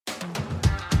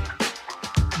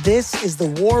This is the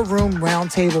War Room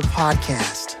Roundtable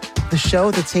podcast, the show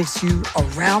that takes you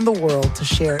around the world to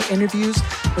share interviews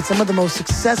with some of the most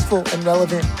successful and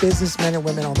relevant businessmen and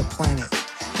women on the planet.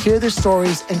 Hear their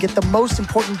stories and get the most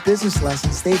important business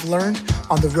lessons they've learned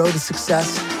on the road to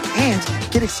success, and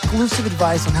get exclusive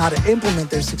advice on how to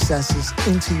implement their successes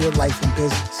into your life and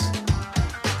business.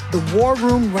 The War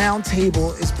Room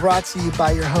Roundtable is brought to you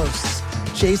by your hosts,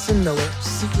 Jason Miller,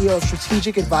 CEO of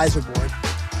Strategic Advisor Board,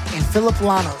 and Philip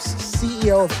Lanos,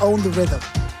 CEO of Own the Rhythm,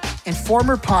 and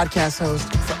former podcast host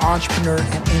for Entrepreneur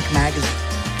and Inc. magazine.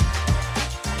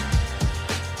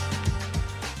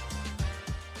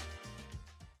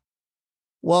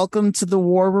 Welcome to the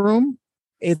War Room.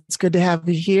 It's good to have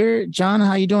you here. John,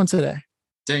 how are you doing today?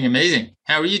 Doing amazing.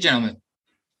 How are you, gentlemen?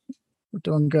 We're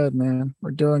doing good, man.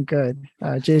 We're doing good.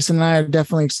 Jason and I are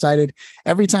definitely excited.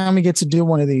 Every time we get to do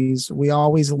one of these, we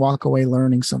always walk away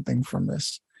learning something from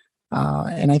this.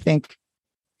 And I think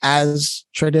as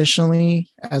traditionally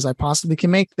as I possibly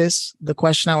can make this, the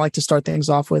question I like to start things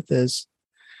off with is,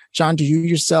 John, do you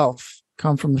yourself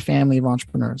come from the family of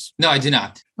entrepreneurs? No, I do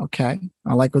not. Okay.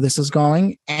 I like where this is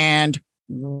going. And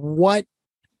what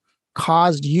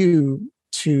caused you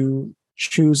to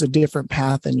choose a different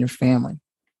path in your family?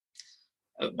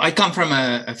 I come from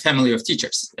a family of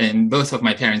teachers, and both of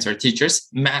my parents are teachers.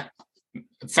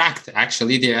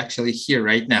 Actually, they're actually here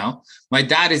right now. My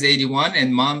dad is 81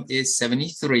 and mom is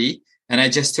 73. And I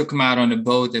just took them out on a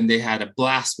boat and they had a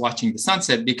blast watching the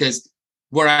sunset, because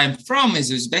where I'm from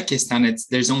is Uzbekistan.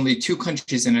 There's only two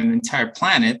countries in an entire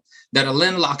planet that are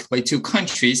landlocked by two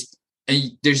countries,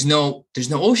 and there's no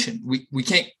ocean. We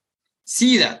can't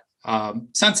see that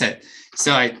sunset.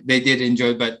 So they did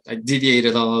enjoy, but I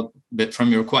deviated a little bit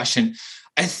from your question.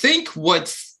 I think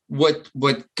what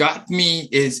got me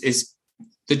is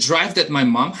the drive that my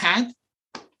mom had.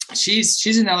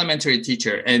 She's an elementary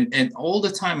teacher, and all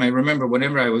the time I remember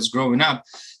whenever I was growing up,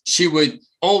 she would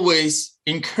always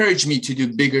encourage me to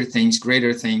do bigger things,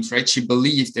 greater things, right? She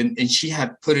believed, and she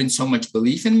had put in so much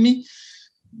belief in me.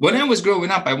 When I was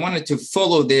growing up, I wanted to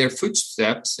follow their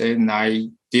footsteps, and I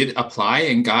did apply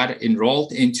and got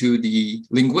enrolled into the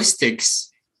English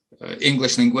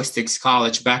linguistics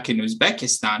college back in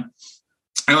Uzbekistan.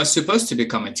 I was supposed to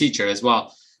become a teacher as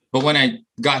well. But when I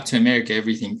got to America,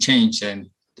 everything changed. And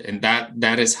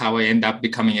that is how I ended up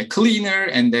becoming a cleaner.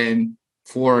 And then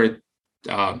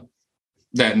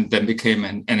then became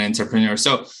an entrepreneur.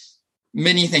 So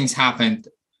many things happened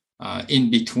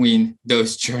in between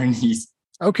those journeys.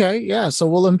 Okay. Yeah. So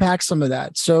we'll unpack some of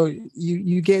that. So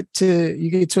you get to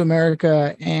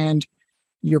America and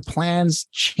your plans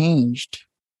changed.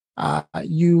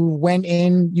 You went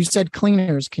in, you said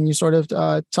cleaners. Can you sort of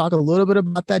talk a little bit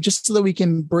about that, just so that we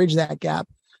can bridge that gap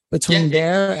between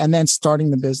there and then starting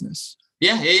the business?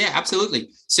 Yeah, absolutely.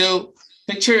 So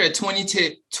picture a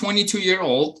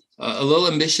 22-year-old, a little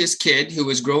ambitious kid who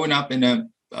was growing up in a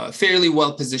fairly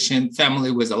well-positioned family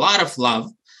with a lot of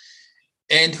love,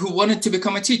 and who wanted to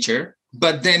become a teacher.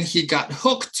 But then he got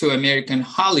hooked to American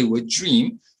Hollywood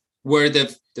dream, where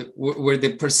the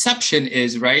perception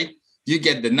is, right, you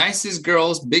get the nicest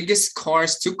girls, biggest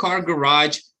cars, 2-car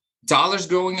garage, dollars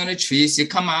growing on the trees. You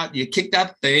come out, you kick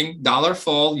that thing, dollar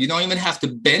fall. You don't even have to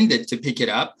bend it to pick it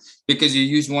up, because you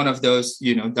use one of those,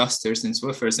 dusters and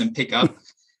Swiffers and pick up.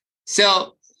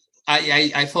 So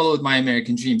I followed my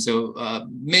American dream. So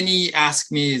many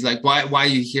ask me, is like, why are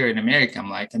you here in America?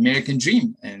 I'm like, American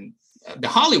dream and the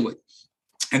Hollywood.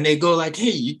 And they go like, hey,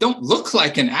 you don't look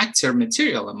like an actor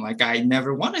material. I'm like, I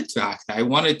never wanted to act. I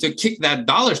wanted to kick that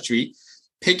Dollar Tree,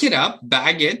 pick it up,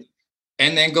 bag it,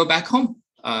 and then go back home.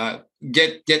 And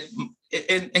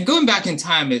going back in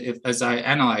time, as I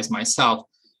analyze myself,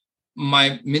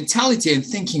 my mentality and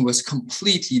thinking was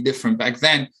completely different back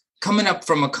then. Coming up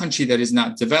from a country that is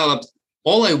not developed,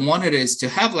 all I wanted is to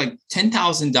have like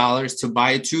 $10,000 to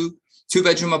buy a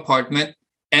two-bedroom apartment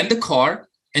and a car,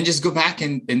 and just go back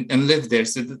and live there.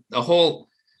 So a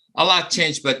lot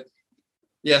changed. But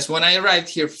yes, when I arrived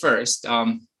here first,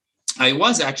 I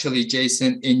was actually,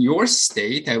 Jason, in your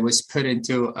state. I was put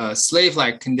into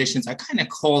slave-like conditions. I kind of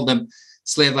call them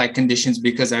slave-like conditions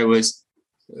because I was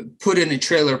put in a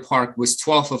trailer park with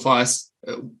 12 of us,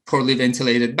 poorly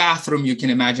ventilated bathroom. You can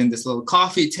imagine this little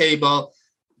coffee table,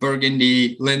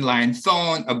 burgundy landline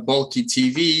phone, a bulky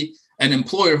TV, an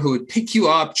employer who would pick you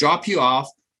up, drop you off,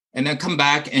 and then come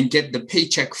back and get the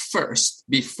paycheck first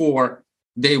before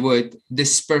they would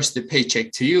disperse the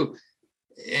paycheck to you.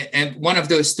 And one of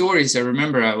those stories, I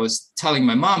remember I was telling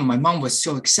my mom was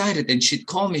so excited, and she'd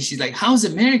call me. She's like, how's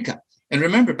America? And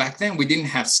remember, back then we didn't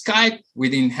have Skype. We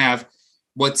didn't have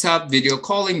WhatsApp, video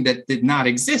calling, that did not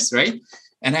exist, right?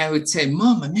 And I would say,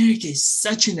 Mom, America is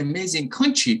such an amazing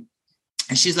country.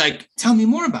 And she's like, tell me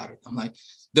more about it. I'm like,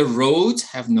 the roads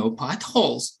have no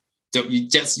potholes. So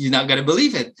you're not going to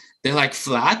believe it. They're like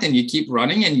flat and you keep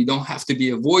running and you don't have to be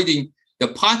avoiding the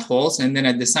potholes. And then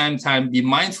at the same time, be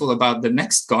mindful about the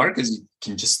next car because you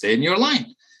can just stay in your line.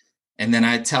 And then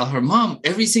I tell her, Mom,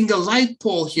 every single light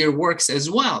pole here works as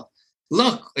well.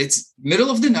 Look, it's middle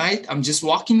of the night. I'm just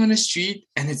walking on a street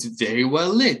and it's very well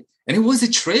lit. And it was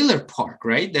a trailer park,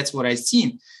 right? That's what I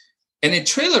seen. And in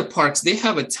trailer parks, they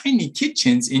have a tiny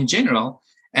kitchens in general.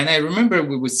 And I remember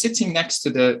we were sitting next to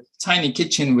the tiny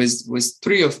kitchen was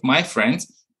three of my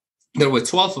friends. There were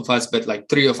 12 of us, but like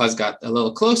three of us got a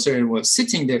little closer and were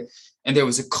sitting there. And there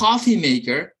was a coffee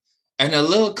maker and a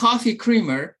little coffee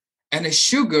creamer and a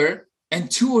sugar and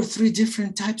 2 or 3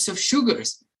 different types of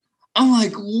sugars. I'm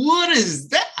like, what is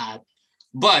that?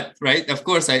 But, right, of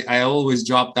course, I always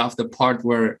dropped off the part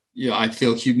where, I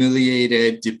feel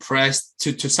humiliated, depressed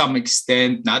to some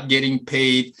extent, not getting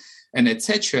paid, and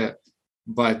etc.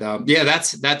 But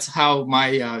that's how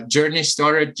my journey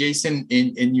started, Jason,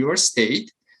 in your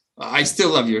state. I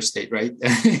still love your state, right?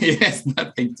 It has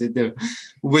nothing to do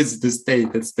with the state.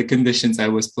 It's the conditions I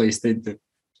was placed into.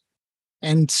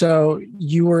 And so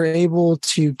you were able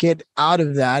to get out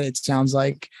of that, it sounds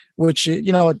like, which,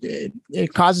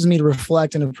 it causes me to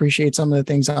reflect and appreciate some of the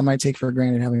things I might take for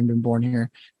granted having been born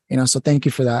here. So thank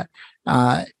you for that.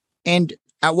 And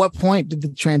at what point did the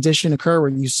transition occur where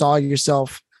you saw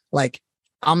yourself like,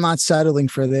 I'm not settling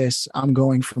for this, I'm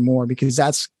going for more? Because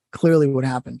that's clearly what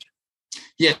happened.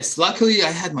 Yes, luckily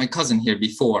I had my cousin here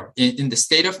before in the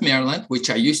state of Maryland, which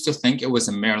I used to think it was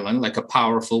a Maryland, like a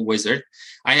powerful wizard.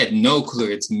 I had no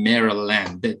clue it's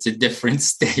Maryland. It's a different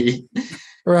state.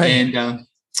 Right. And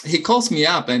he calls me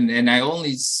up and I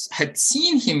only had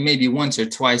seen him maybe once or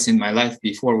twice in my life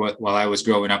before while I was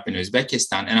growing up in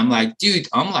Uzbekistan. And I'm like, dude,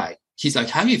 he's like,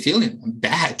 how are you feeling? I'm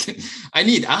bad. I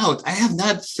need out. I have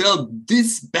not felt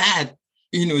this bad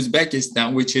in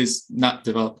Uzbekistan, which is not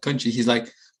developed country. He's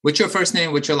like, what's your first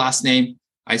name? What's your last name?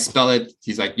 I spell it.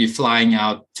 He's like, you're flying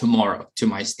out tomorrow to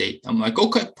my state. I'm like,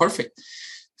 okay, perfect.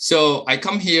 So I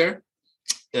come here.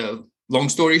 Long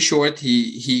story short,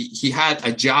 he had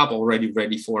a job already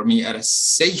ready for me at a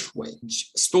Safeway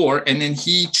store. And then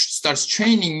he starts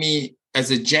training me as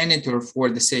a janitor for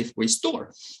the Safeway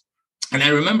store. And I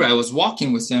remember I was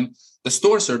walking with him. The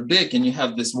stores are big and you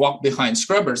have this walk behind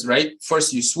scrubbers, right?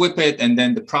 First you sweep it and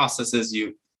then the process is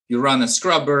you run a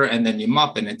scrubber and then you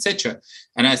mop and etc.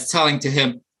 And I was telling to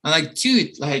him, I'm like,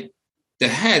 dude, like the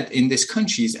head in this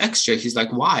country is extra. He's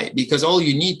like, why? Because all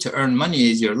you need to earn money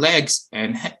is your legs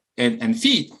and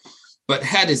feet, but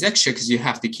head is extra because you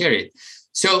have to carry it.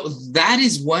 So that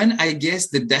is when I guess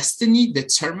the destiny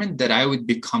determined that I would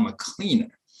become a cleaner.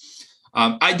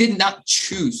 I did not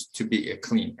choose to be a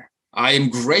cleaner. I am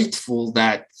grateful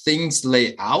that things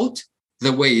lay out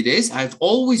the way it is. I've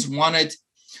always wanted,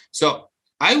 so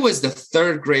I was the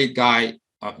 3rd grade guy.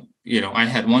 I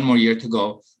had 1 more year to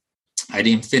go. I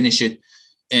didn't finish it.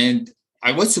 And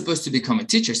I was supposed to become a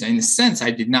teacher. So in a sense, I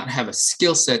did not have a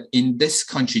skill set in this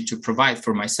country to provide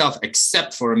for myself,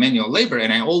 except for manual labor.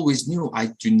 And I always knew I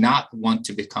do not want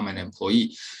to become an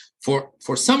employee.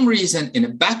 For some reason, in the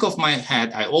back of my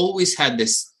head, I always had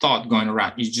this thought going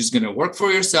around. You're just going to work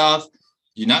for yourself.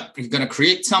 You're going to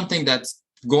create something that's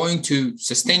going to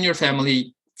sustain your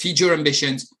family, feed your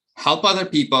ambitions, help other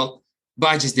people, but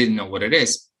I just didn't know what it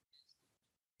is.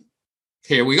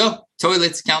 Here we go.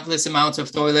 Toilets, countless amounts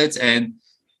of toilets and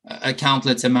a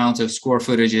countless amount of square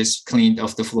footages cleaned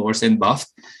off the floors and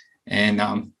buffed. And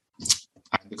I'm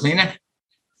the cleaner.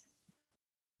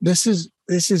 This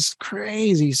is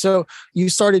crazy. So you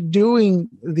started doing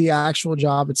the actual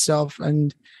job itself.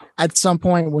 And at some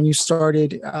point when you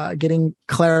started getting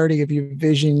clarity of your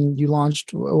vision, you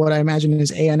launched what I imagine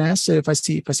is ANS. If I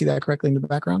see that correctly in the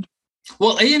background.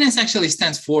 Well, ANS actually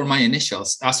stands for my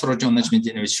initials, Asrorjon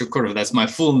Shukurov. That's my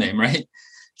full name, right?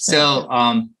 So,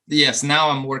 yes, now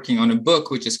I'm working on a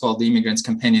book, which is called The Immigrant's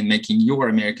Companion, Making Your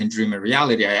American Dream a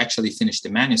Reality. I actually finished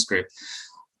the manuscript.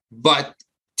 But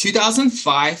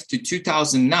 2005 to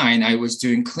 2009, I was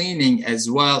doing cleaning as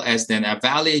well as then a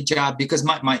valet job because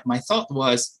my thought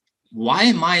was, why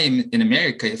am I in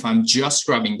America if I'm just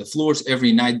scrubbing the floors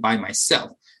every night by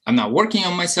myself? I'm not working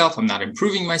on myself. I'm not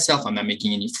improving myself. I'm not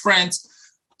making any friends.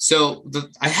 So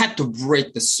I had to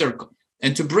break the circle.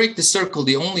 And to break the circle,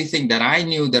 the only thing that I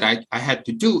knew that I had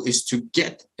to do is to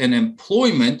get an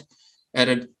employment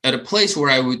at a place where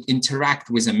I would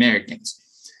interact with Americans.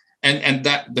 And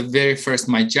that the very first,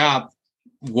 my job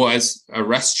was a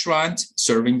restaurant,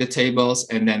 serving the tables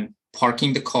and then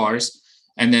parking the cars.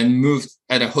 and then moved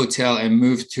at a hotel and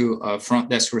moved to a front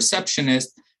desk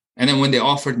receptionist. And then when they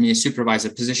offered me a supervisor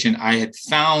position, I had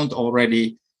found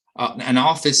already an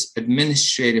office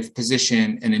administrative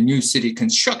position in a new city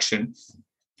construction,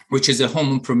 which is a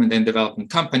home improvement and development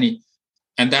company.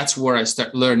 And that's where I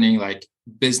start learning like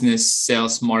business,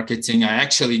 sales, marketing. I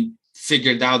actually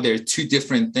figured out there are two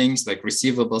different things like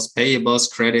receivables,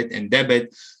 payables, credit, and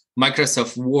debit.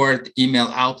 Microsoft Word, email,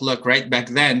 Outlook, right back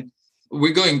then.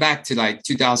 We're going back to like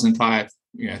 2005,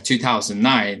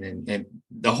 2009, and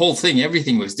the whole thing,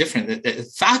 everything was different. The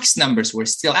fax numbers were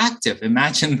still active.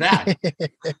 Imagine that.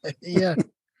 Yeah.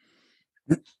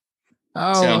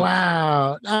 Oh,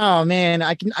 wow. Oh man,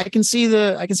 I can see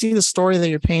the story that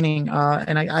you're painting.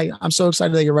 And I'm so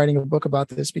excited that you're writing a book about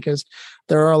this, because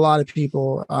there are a lot of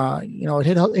people,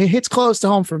 it hits close to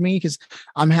home for me because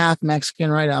I'm half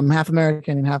Mexican, right? I'm half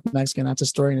American and half Mexican. That's a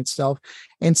story in itself.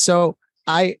 And so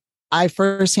I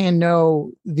firsthand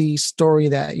know the story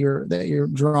that you're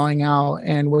drawing out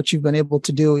and what you've been able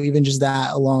to do, even just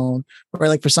that alone, right?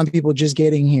 Like for some people, just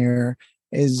getting here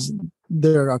is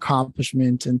their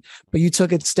accomplishment, but you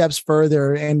took it steps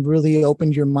further and really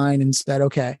opened your mind and said,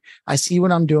 okay, I see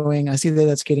what I'm doing. I see that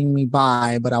that's getting me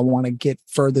by, but I want to get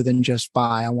further than just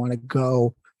by. I want to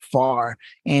go far.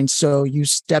 And so you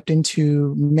stepped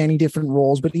into many different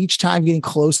roles, but each time getting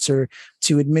closer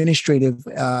to administrative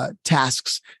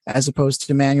tasks as opposed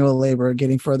to manual labor,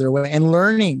 getting further away and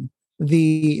learning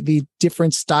the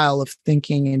different style of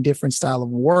thinking and different style of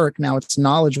work. Now it's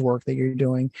knowledge work that you're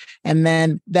doing. And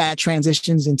then that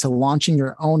transitions into launching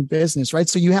your own business, right?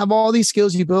 So you have all these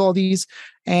skills, you build all these.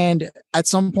 And at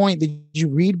some point, did you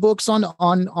read books on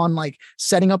like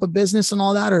setting up a business and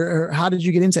all that? Or how did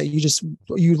you get into it?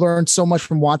 You learned so much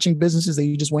from watching businesses that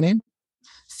you just went in?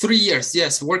 3 years,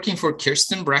 yes, working for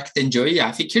Kirsten Brecht and Joey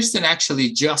Yaffe. Kirsten actually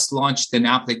just launched an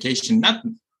application, not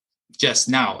just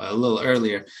now, a little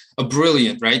earlier, a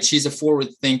brilliant, right? She's a forward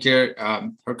thinker.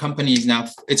 Her company is now,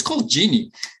 it's called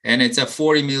Genie, and it's a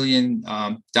 $40 million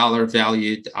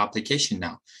valued application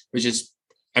now, which is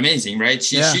amazing, right?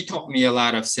 She taught me a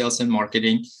lot of sales and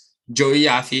marketing. Joey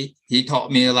Yaffe, he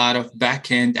taught me a lot of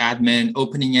back-end admin,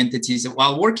 opening entities.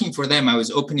 While working for them, I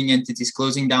was opening entities,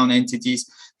 closing down entities,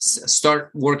 start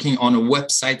working on a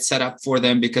website setup for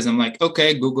them, because I'm like,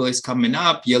 okay, Google is coming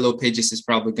up. Yellow Pages is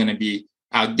probably going to be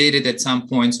outdated at some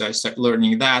point. So I start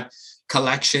learning that.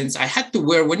 Collections. I had to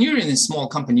wear, when you're in a small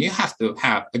company, you have to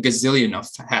have a gazillion of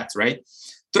hats, right?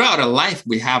 Throughout a life,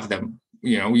 we have them.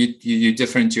 You're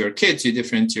different to your kids, you're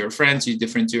different to your friends, you're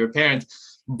different to your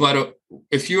parents. But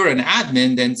if you're an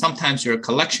admin, then sometimes you're a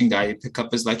collection guy. You pick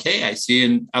up as like, hey, I see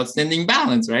an outstanding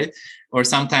balance, right? Or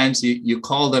sometimes you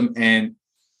call them and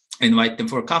invite them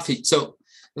for a coffee. So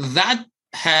that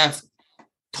have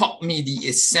taught me the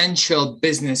essential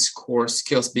business core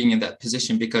skills being in that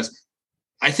position, because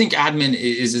I think admin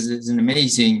is an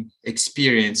amazing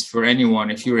experience for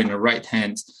anyone if you're in the right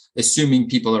hands, assuming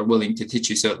people are willing to teach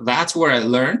you. So that's where I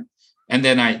learned. And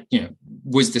then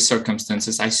with the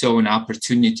circumstances, I saw an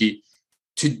opportunity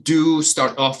to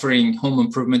start offering home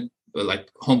improvement, like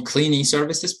home cleaning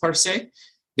services per se,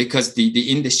 because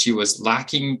the industry was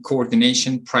lacking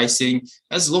coordination, pricing.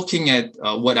 I was looking at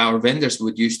what our vendors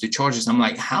would use to charge us. I'm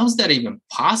like, how's that even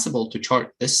possible to charge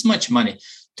this much money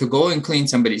to go and clean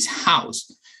somebody's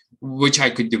house, which I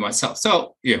could do myself?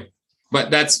 So, but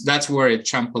that's where it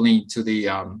trampolined to the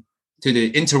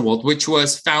Interworld, which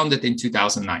was founded in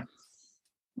 2009.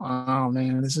 Oh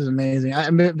man, this is amazing.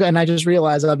 And I just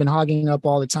realized I've been hogging up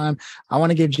all the time. I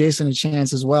want to give Jason a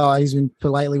chance as well. He's been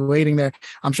politely waiting there.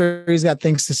 I'm sure he's got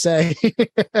things to say.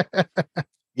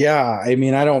 Yeah, I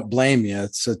mean, I don't blame you.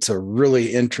 It's a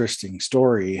really interesting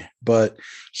story, but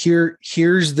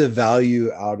here's the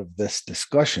value out of this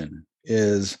discussion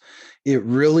is it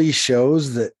really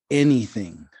shows that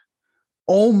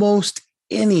almost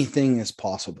anything is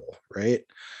possible, right?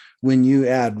 When you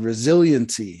add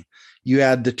resiliency, you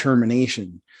add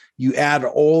determination, you add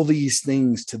all these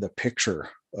things to the picture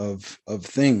of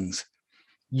things,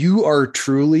 you are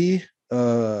truly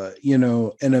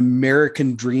an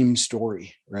American dream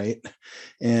story, right?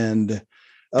 And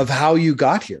of how you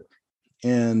got here.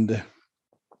 And,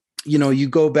 you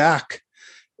go back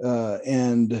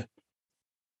and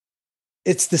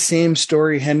it's the same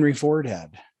story Henry Ford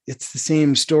had. It's the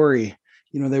same story.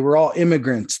 They were all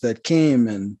immigrants that came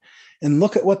and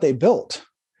look at what they built.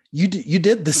 You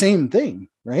did the same thing,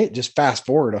 right? Just fast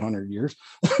forward 100 years,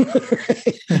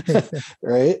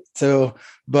 right? So,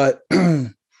 but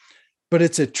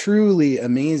it's a truly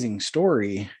amazing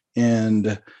story.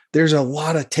 And there's a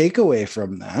lot of takeaway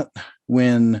from that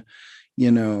when,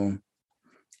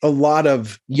 a lot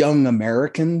of young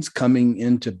Americans coming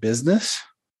into business,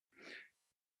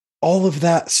 all of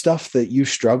that stuff that you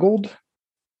struggled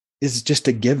is just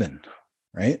a given,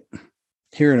 right?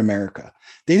 Here in America,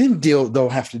 they'll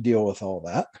have to deal with all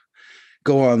that.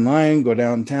 Go online, go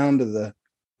downtown to the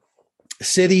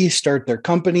city, start their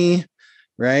company,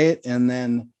 right? And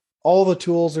then all the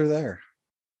tools are there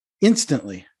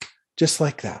instantly, just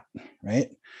like that, right?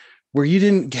 Where you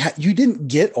didn't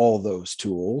get all those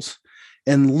tools,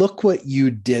 and look what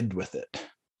you did with it.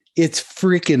 It's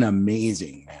freaking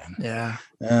amazing, man.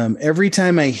 Yeah. Every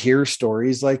time I hear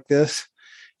stories like this,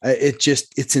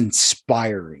 it's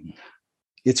inspiring.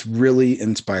 It's really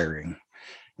inspiring.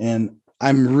 And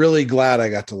I'm really glad I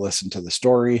got to listen to the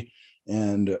story,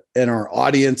 and our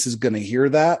audience is going to hear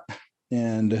that.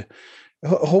 And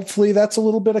hopefully that's a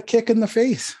little bit of kick in the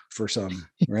face for some,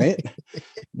 right?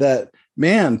 That,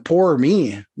 man, poor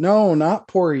me. No, not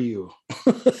poor you.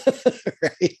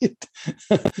 Right?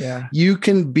 Yeah. You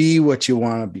can be what you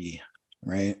want to be,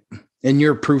 right? And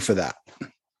you're proof of that.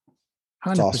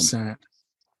 100%. Awesome.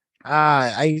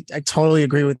 I totally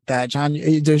agree with that, John.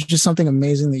 There's just something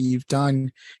amazing that you've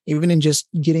done, even in just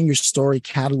getting your story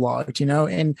cataloged,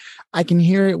 and I can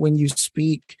hear it when you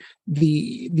speak,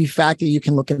 the fact that you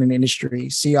can look at an industry,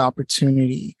 see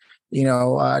opportunity,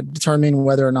 determine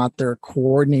whether or not they're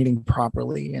coordinating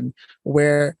properly, and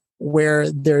where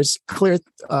there's clear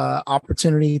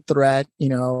opportunity, threat,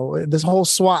 this whole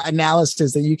SWOT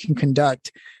analysis that you can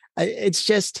conduct. It's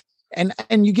just,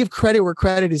 and you give credit where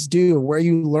credit is due, where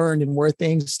you learned and where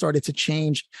things started to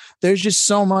change. There's just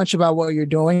so much about what you're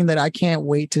doing that I can't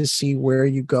wait to see where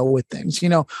you go with things.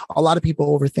 A lot of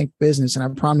people overthink business, and I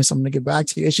promise I'm going to get back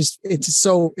to you. It's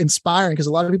so inspiring because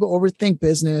a lot of people overthink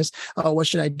business. Oh, what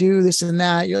should I do? This and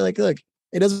that. You're like, look,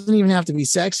 it doesn't even have to be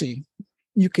sexy.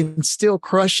 You can still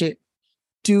crush it,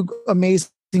 do amazing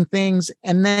things,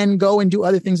 and then go and do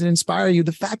other things that inspire you.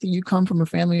 The fact that you come from a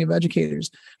family of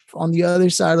educators on the other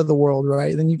side of the world,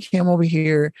 right? Then you came over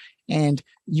here and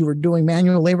you were doing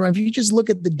manual labor. If you just look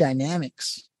at the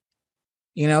dynamics,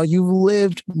 you've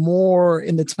lived more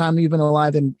in the time you've been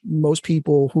alive than most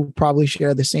people who probably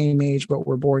share the same age, but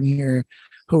were born here,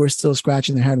 who are still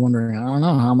scratching their head wondering, I don't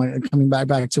know, how am I coming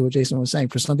back to what Jason was saying?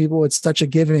 For some people, it's such a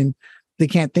given. They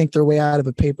can't think their way out of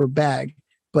a paper bag,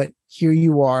 but here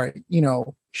you are,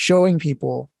 showing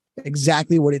people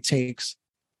exactly what it takes.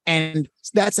 And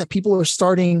that's that people are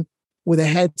starting with a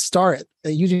head start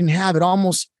that you didn't have. It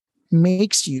almost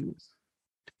makes you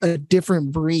a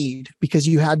different breed because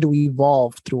you had to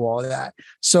evolve through all of that.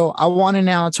 So I want to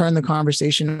now turn the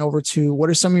conversation over to, what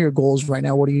are some of your goals right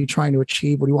now? What are you trying to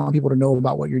achieve? What do you want people to know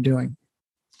about what you're doing?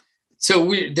 So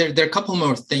there are a couple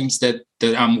more things that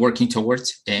I'm working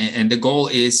towards. And the goal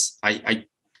is, I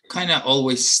kind of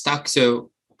always stuck. So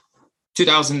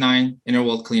 2009, Inner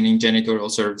Wall Cleaning, Janitorial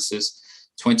Services.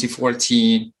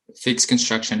 2014, Fixed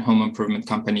Construction Home Improvement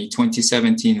Company.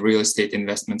 2017, Real Estate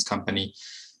Investments Company.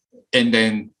 And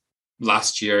then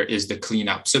last year is the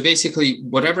cleanup. So basically,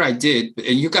 whatever I did,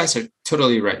 and you guys are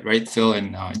totally right, Phil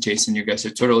and Jason, you guys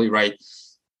are totally right.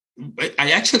 But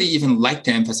I actually even like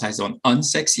to emphasize on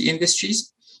unsexy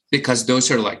industries, because those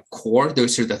are like core.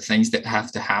 Those are the things that have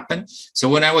to happen. So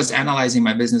when I was analyzing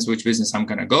my business, which business I'm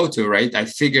going to go to, right, I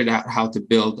figured out how to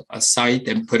build a site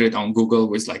and put it on Google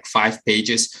with like 5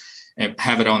 pages and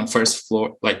have it on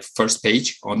first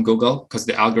page on Google, because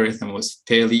the algorithm was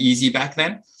fairly easy back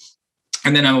then.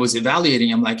 And then I was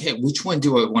evaluating. I'm like, hey, which one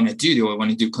do I want to do? Do I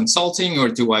want to do consulting, or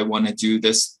do I want to do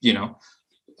this,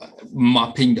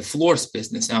 mopping the floors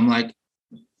business? And I'm like,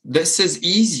 this is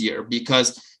easier,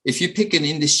 because if you pick an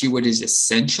industry what is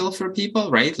essential for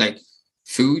people, right? Like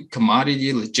food,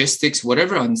 commodity, logistics,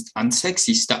 whatever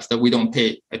unsexy stuff that we don't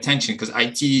pay attention, because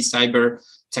IT, cyber,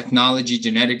 technology,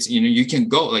 genetics, you can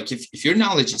go, like if your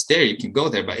knowledge is there, you can go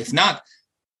there. But if not,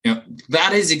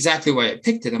 that is exactly why I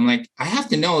picked it. I'm like, I have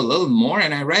to know a little more.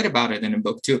 And I write about it in a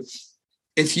book too.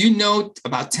 If you know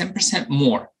about 10%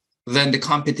 more than the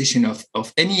competition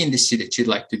of any industry that you'd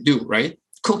like to do, right?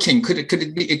 Cooking, it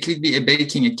could be a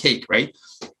baking a cake, right?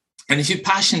 And if you're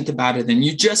passionate about it, then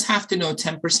you just have to know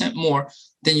 10% more,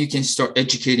 then you can start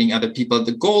educating other people.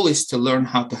 The goal is to learn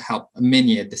how to help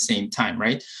many at the same time,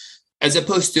 right? As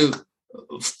opposed to,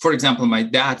 for example, my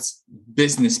dad's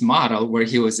business model where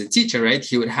he was a teacher, right?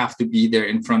 He would have to be there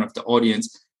in front of the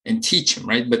audience and teach him,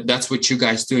 right? But that's what you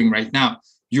guys doing right now.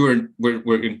 We're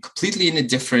completely in a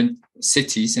different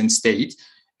cities and states,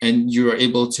 and you're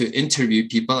able to interview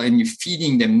people and you're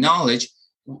feeding them knowledge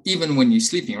even when you're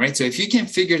sleeping, right? So if you can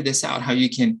figure this out, how you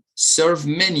can serve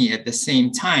many at the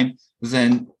same time,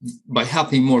 then by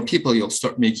helping more people, you'll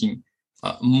start making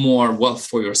more wealth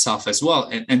for yourself as well,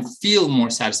 and feel more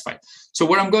satisfied. So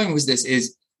where I'm going with this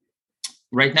is,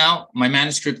 right now, my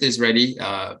manuscript is ready.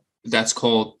 That's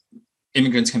called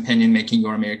Immigrant's Companion, Making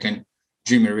Your American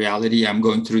Dream a Reality. I'm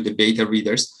going through the beta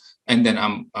readers, and then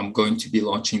I'm going to be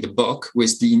launching the book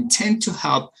with the intent to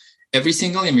help every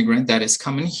single immigrant that is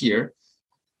coming here,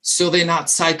 so they're not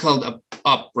cycled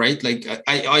up, right? Like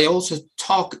I also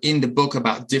talk in the book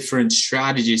about different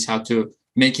strategies, how to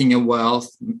making a wealth,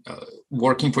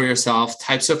 working for yourself,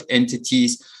 types of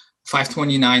entities,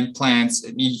 529 plans,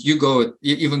 you go,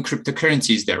 even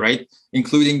cryptocurrencies there, right?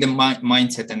 Including the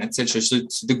mindset and etc. So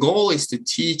the goal is to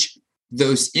teach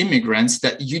those immigrants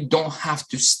that you don't have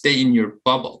to stay in your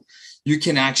bubble. You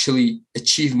can actually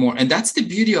achieve more. And that's the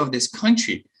beauty of this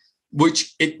country,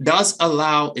 which it does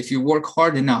allow, if you work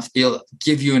hard enough, it'll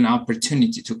give you an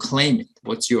opportunity to claim it,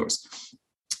 what's yours.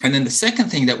 And then the second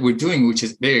thing that we're doing, which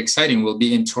is very exciting, will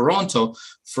be in Toronto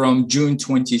from June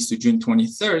 20th to June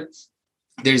 23rd.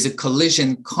 There's a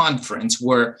collision conference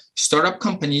where startup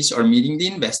companies are meeting the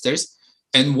investors.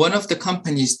 And one of the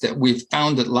companies that we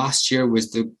founded last year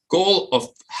was the goal of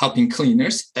helping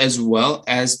cleaners, as well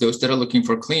as those that are looking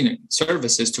for cleaning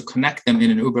services, to connect them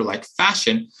in an Uber-like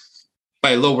fashion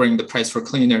by lowering the price for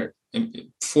cleaner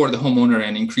for the homeowner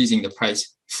and increasing the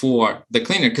price for the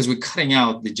cleaner, because we're cutting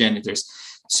out the janitors.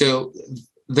 So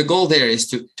the goal there is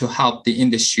to help the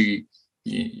industry,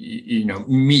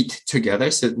 meet together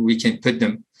so that we can put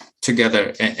them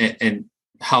together and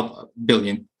help a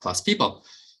billion plus people.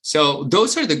 So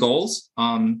those are the goals.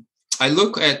 I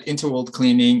look at interworld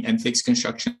cleaning and fixed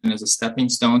construction as a stepping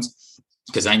stones,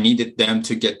 because I needed them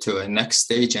to get to a next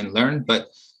stage and learn. But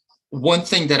one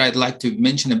thing that I'd like to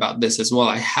mention about this as well,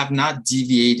 I have not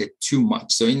deviated too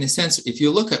much. So in a sense, if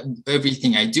you look at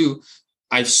everything I do,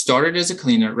 I've started as a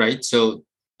cleaner, right? So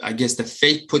I guess the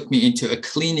fate put me into a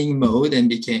cleaning mode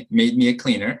and made me a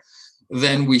cleaner.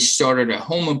 Then we started a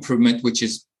home improvement, which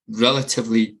is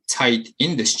relatively tight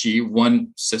industry.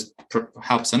 One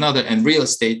helps another, and real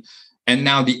estate. And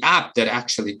now the app that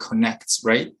actually connects,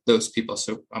 right? Those people.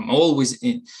 So I'm always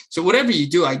in. So whatever you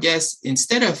do, I guess,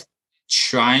 instead of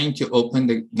trying to open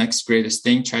the next greatest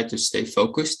thing, try to stay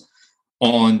focused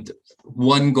on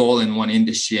one goal in one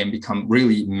industry and become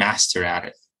really master at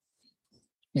it.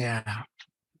 Yeah.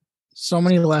 So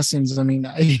many lessons. I mean,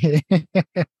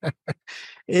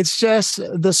 it's just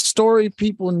the story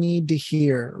people need to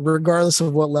hear, regardless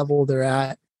of what level they're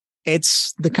at.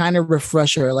 It's the kind of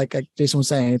refresher, like Jason was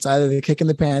saying, it's either the kick in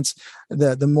the pants,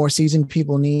 the more seasoned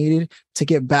people need to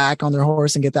get back on their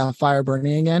horse and get that fire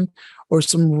burning again, or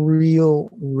some real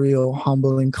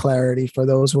humbling clarity for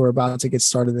those who are about to get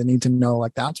started that need to know,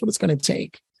 like, that's what it's going to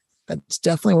take. That's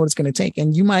definitely what it's going to take.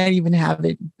 And you might even have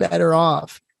it better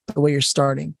off the way you're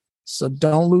starting. So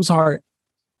don't lose heart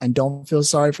and don't feel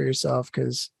sorry for yourself,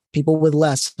 because people with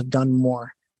less have done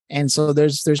more. And so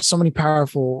there's so many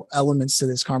powerful elements to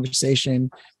this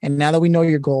conversation. And now that we know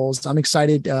your goals, I'm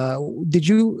excited. Did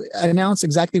you announce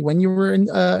exactly when you were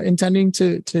intending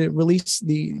to release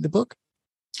the book?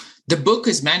 The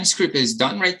book's manuscript is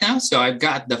done right now. So I've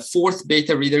got the 4th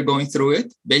beta reader going through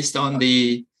it. Based on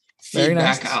the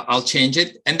feedback, nice. I'll change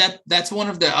it. And that's one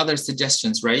of the other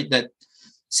suggestions, right?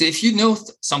 So if you know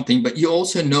something, but you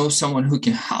also know someone who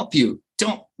can help you,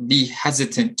 don't be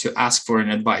hesitant to ask for an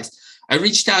advice. I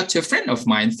reached out to a friend of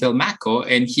mine, Phil Macko,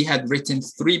 and he had written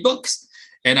 3 books.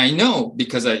 And I know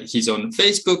because he's on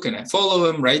Facebook and I follow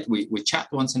him, right? We chat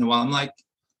once in a while. I'm like,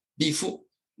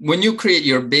 when you create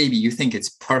your baby, you think it's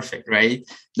perfect, right?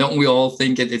 Don't we all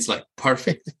think it's like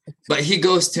perfect? But he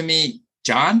goes to me,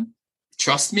 John,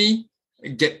 trust me,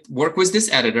 work with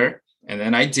this editor. And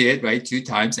then I did, right, 2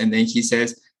 times. And then he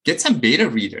says, get some beta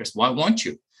readers. Why won't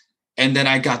you? And then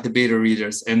I got the beta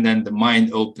readers, and then the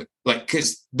mind opened. Like,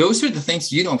 because those are the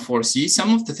things you don't foresee.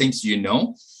 Some of the things you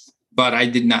know, but I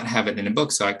did not have it in a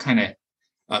book. So I kind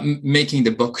of making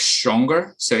the book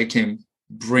stronger so it can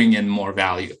bring in more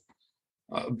value.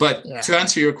 But to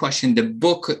answer your question, the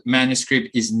book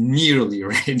manuscript is nearly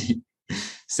ready.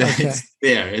 So it's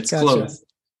there. It's close.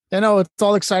 It's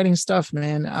all exciting stuff,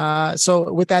 man.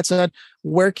 So with that said,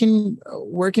 where can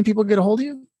people get a hold of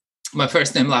you? My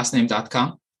first name, last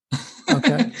name.com.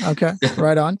 Okay.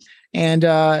 Right on. And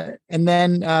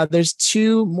then there's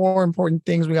 2 more important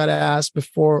things we got to ask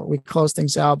before we close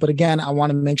things out. But again, I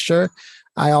want to make sure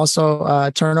I also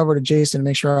turn over to Jason to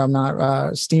make sure I'm not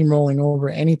steamrolling over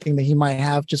anything that he might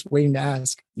have just waiting to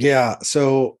ask. Yeah.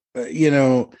 So,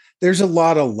 there's a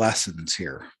lot of lessons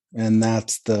here, and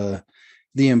that's the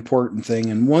important thing.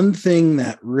 And one thing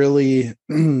that really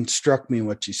struck me,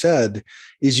 what you said,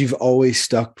 is you've always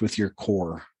stuck with your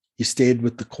core. You stayed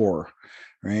with the core,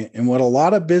 right? And what a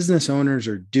lot of business owners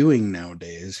are doing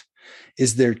nowadays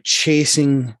is they're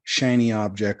chasing shiny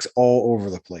objects all over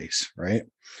the place, right?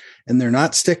 And they're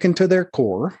not sticking to their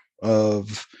core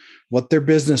of what their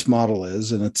business model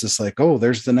is. And it's just like, oh,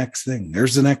 there's the next thing.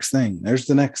 There's the next thing. There's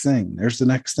the next thing. There's the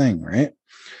next thing, right?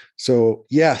 So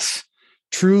yes,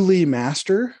 truly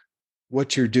master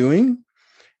what you're doing.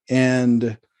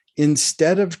 And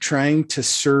instead of trying to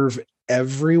serve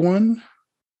everyone,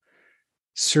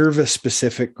 serve a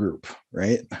specific group,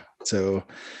 right? So,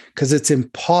 because it's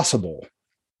impossible.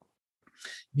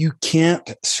 You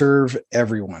can't serve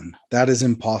everyone. That is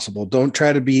impossible. Don't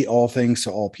try to be all things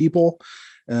to all people.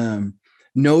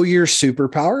 Know your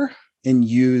superpower and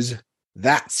use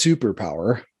that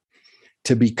superpower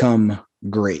to become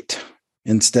great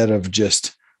instead of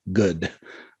just good.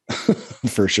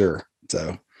 For sure.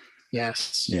 So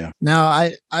yes. Yeah. No,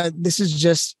 I this is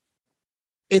just,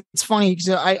 it's funny because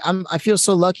I feel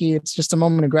so lucky. It's just a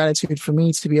moment of gratitude for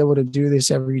me to be able to do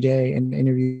this every day and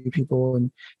interview people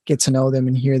and get to know them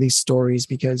and hear these stories,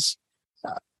 because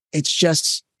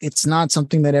it's not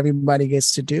something that everybody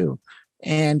gets to do.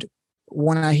 And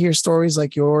when I hear stories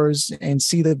like yours and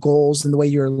see the goals and the way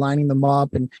you're lining them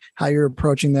up and how you're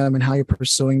approaching them and how you're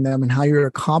pursuing them and how you're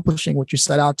accomplishing what you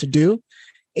set out to do,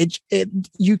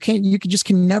 you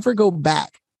can never go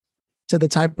back to the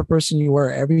type of person you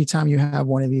were every time you have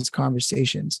one of these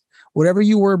conversations, whatever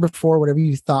you were before, whatever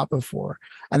you thought before.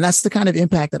 And that's the kind of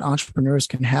impact that entrepreneurs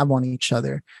can have on each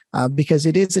other, because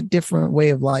it is a different way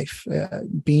of life,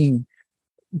 being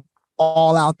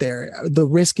all out there. The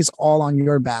risk is all on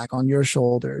your back, on your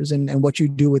shoulders, and what you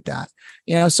do with that.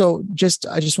 So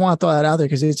I just want to throw that out there,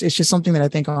 because it's just something that I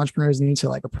think entrepreneurs need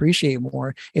to appreciate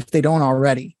more if they don't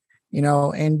already.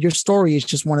 And your story is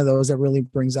just one of those that really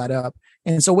brings that up.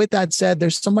 And so with that said,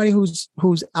 there's somebody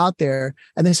who's out there,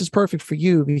 and this is perfect for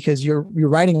you because you're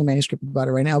writing a manuscript about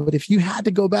it right now. But if you had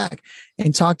to go back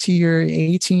and talk to your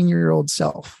 18-year-old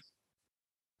self,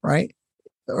 right?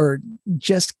 Or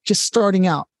just starting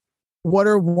out, what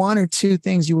are one or two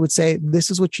things you would say,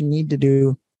 this is what you need to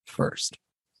do first?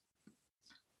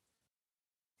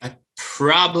 I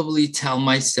probably tell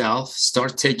myself,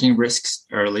 start taking risks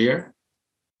earlier.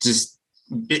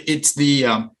 It's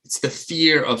the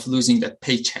fear of losing that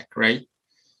paycheck, right?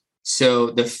 So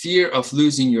the fear of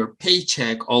losing your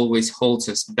paycheck always holds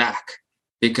us back,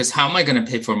 because how am I going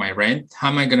to pay for my rent? How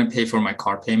am I going to pay for my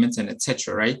car payments and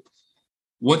etc., right?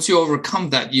 Once you overcome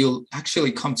that, you'll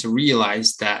actually come to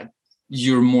realize that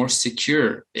you're more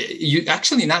secure. You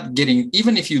actually not getting,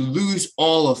 even if you lose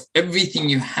all of everything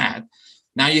you had,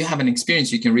 now you have an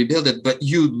experience, you can rebuild it, but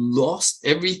you lost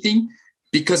everything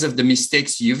because of the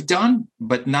mistakes you've done,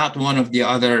 but not one of the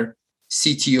other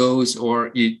CTOs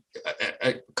or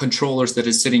controllers that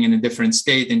is sitting in a different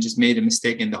state and just made a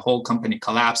mistake and the whole company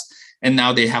collapsed and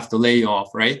now they have to lay off,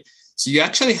 right? So you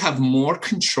actually have more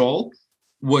control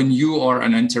when you are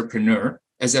an entrepreneur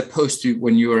as opposed to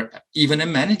when you're even a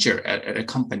manager at a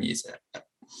company.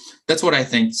 That's what I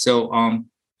think. So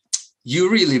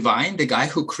Yuri Levine, the guy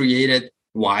who created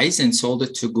Wise and sold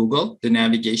it to Google, the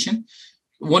navigation,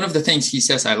 one of the things he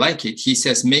says, I like it. He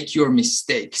says, make your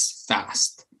mistakes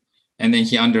fast. And then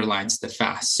he underlines the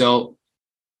fast. So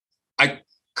I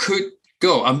could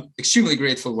go. I'm extremely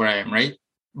grateful where I am, right?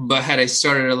 But had I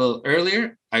started a little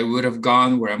earlier, I would have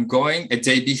gone where I'm going a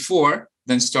day before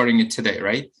than starting it today,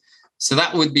 right? So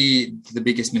that would be the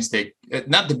biggest mistake.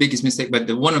 Not the biggest mistake,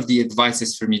 but one of the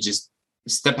advices for me, just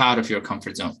step out of your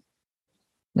comfort zone.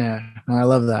 Yeah, I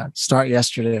love that. Start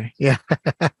yesterday. Yeah.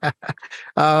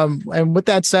 And with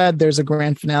that said, there's a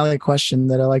grand finale question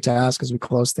that I like to ask as we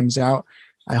close things out.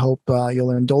 I hope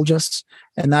you'll indulge us.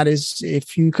 And that is,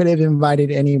 if you could have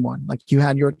invited anyone, like you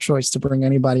had your choice to bring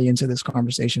anybody into this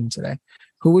conversation today,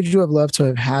 who would you have loved to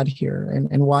have had here?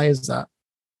 And why is that?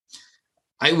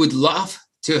 I would love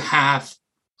to have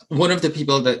one of the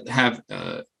people that have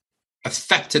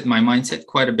affected my mindset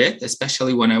quite a bit,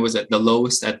 especially when I was at the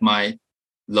lowest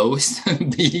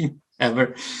being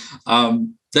ever.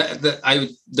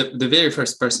 The very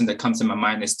first person that comes to my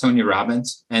mind is Tony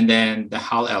Robbins, and then the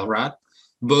Hal Elrod.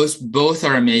 Both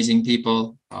are amazing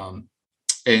people,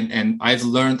 and I've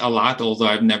learned a lot, although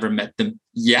I've never met them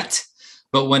yet.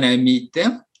 But when I meet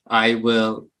them, I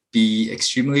will be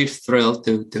extremely thrilled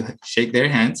to shake their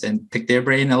hands and pick their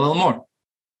brain a little more.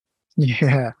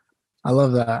 Yeah, I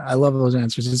love that. I love those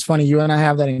answers. It's funny, you and I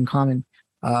have that in common.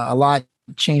 A lot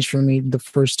changed for me the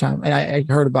first time. And I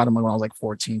heard about him when I was like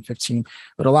 14, 15,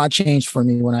 but a lot changed for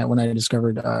me when I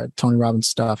discovered Tony Robbins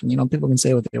stuff. And, people can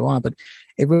say what they want, but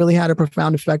it really had a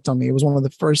profound effect on me. It was one of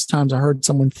the first times I heard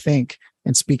someone think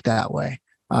and speak that way.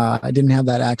 I didn't have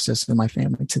that access in my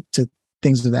family to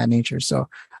things of that nature. So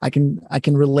I can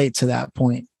relate to that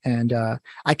point. And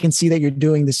I can see that you're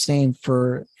doing the same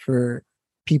for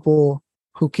people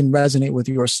who can resonate with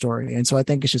your story. And so I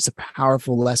think it's just a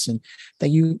powerful lesson that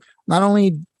you not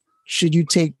only should you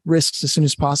take risks as soon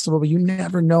as possible, but you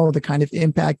never know the kind of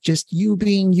impact just you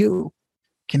being you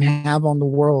can have on the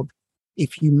world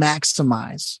if you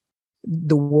maximize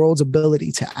the world's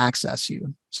ability to access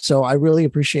you. So I really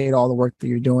appreciate all the work that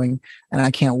you're doing, and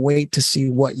I can't wait to see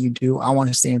what you do. I want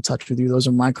to stay in touch with you. Those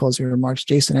are my closing remarks.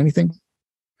 Jason, anything?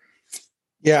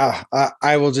 Yeah,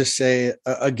 I will just say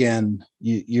again,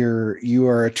 you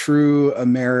are a true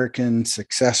American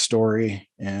success story,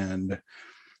 and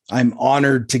I'm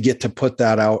honored to get to put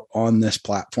that out on this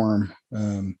platform.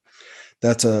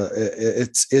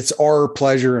 It's our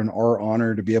pleasure and our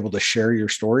honor to be able to share your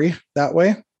story that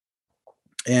way.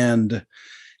 And,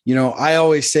 I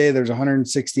always say there's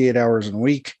 168 hours in a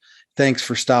week. Thanks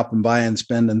for stopping by and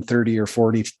spending 30 or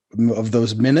 40 of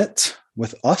those minutes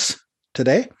with us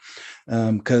today.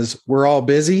 Because we're all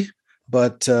busy,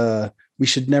 but we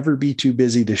should never be too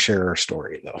busy to share our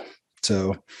story, though.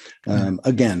 So,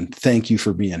 again, thank you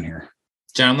for being here,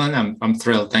 gentlemen. I'm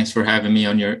thrilled. Thanks for having me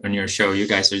on your show. You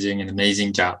guys are doing an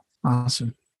amazing job.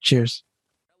 Awesome. Cheers.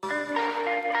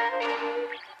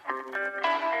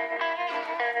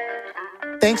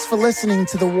 Thanks for listening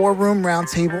to the War Room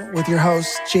Roundtable with your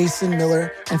hosts, Jason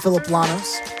Miller and Philip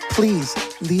Lanos. Please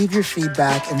leave your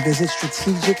feedback and visit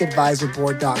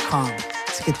strategicadvisorboard.com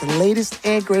to get the latest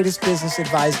and greatest business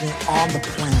advisement on the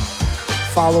planet.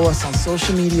 Follow us on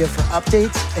social media for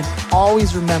updates, and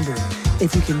always remember,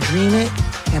 if you can dream it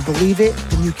and believe it,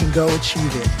 then you can go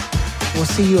achieve it. We'll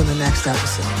see you in the next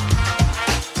episode.